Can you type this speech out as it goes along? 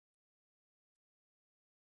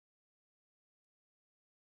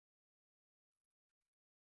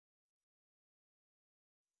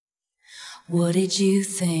What did you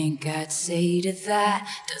think I'd say to that?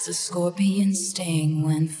 Does a scorpion sting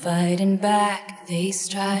when fighting back? They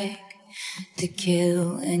strike to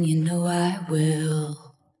kill, and you know I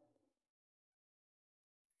will.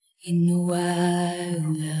 You know I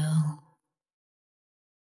will.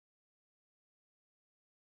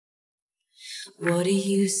 What do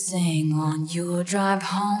you sing on your drive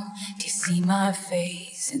home? Do you see my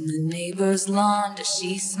face in the neighbor's lawn? Does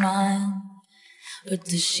she smile? Or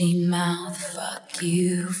does she mouth, fuck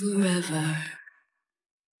you forever?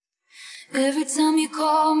 Every time you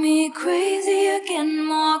call me crazy, you're getting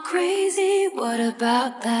more crazy. What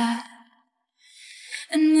about that?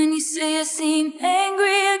 And when you say I seem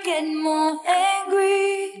angry, you're getting more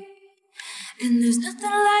angry. And there's nothing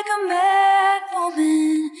like a mad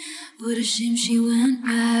woman. What a shame she went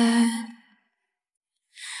mad.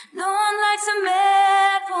 No one likes a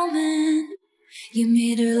mad woman. You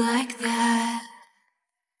made her like that.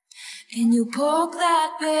 And you poke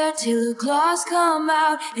that bear till her claws come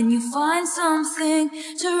out, and you find something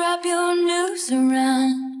to wrap your noose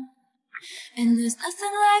around. And there's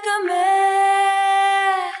nothing like a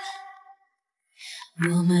mad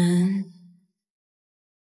woman.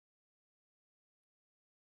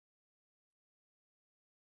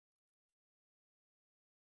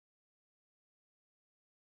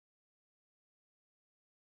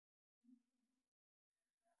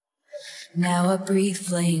 Now I breathe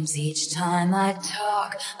flames each time I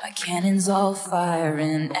talk. My cannons all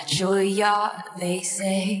firing at your yacht. They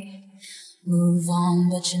say, move on,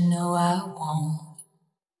 but you know I won't.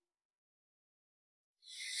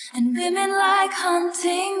 And women like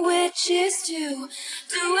hunting witches too,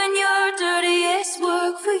 doing your dirtiest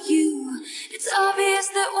work for you. It's obvious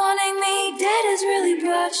that wanting me dead has really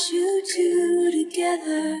brought you two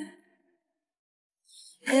together.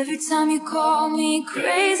 Every time you call me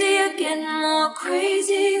crazy, you're getting more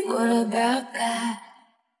crazy. What about that?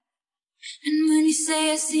 And when you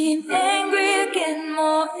say I seem angry, you're getting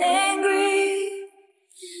more angry.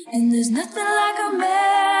 And there's nothing like a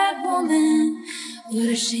mad woman. What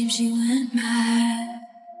a shame she went mad.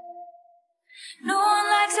 No one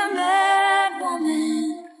likes a mad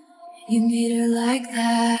woman. You made her like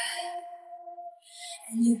that.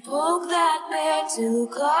 And you poke that bear till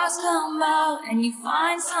the claws come out, and you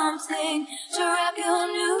find something to wrap your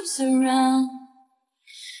noose around. And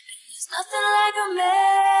there's nothing like a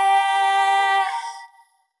mad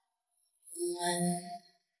woman.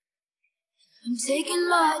 I'm taking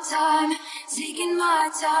my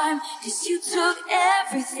time, 'cause you took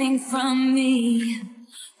everything from me.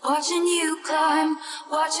 Watching you climb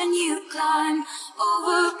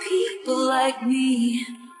over people like me.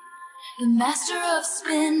 The master of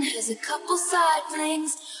spin has a couple side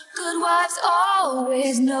flings. Good wives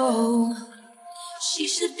always know. She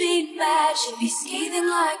should be mad, she'd be scathing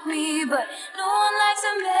like me, but no one likes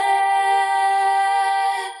a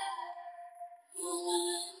mad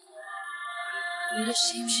woman. What a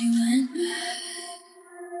shame she went mad.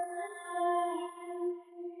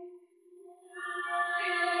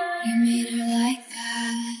 You made her like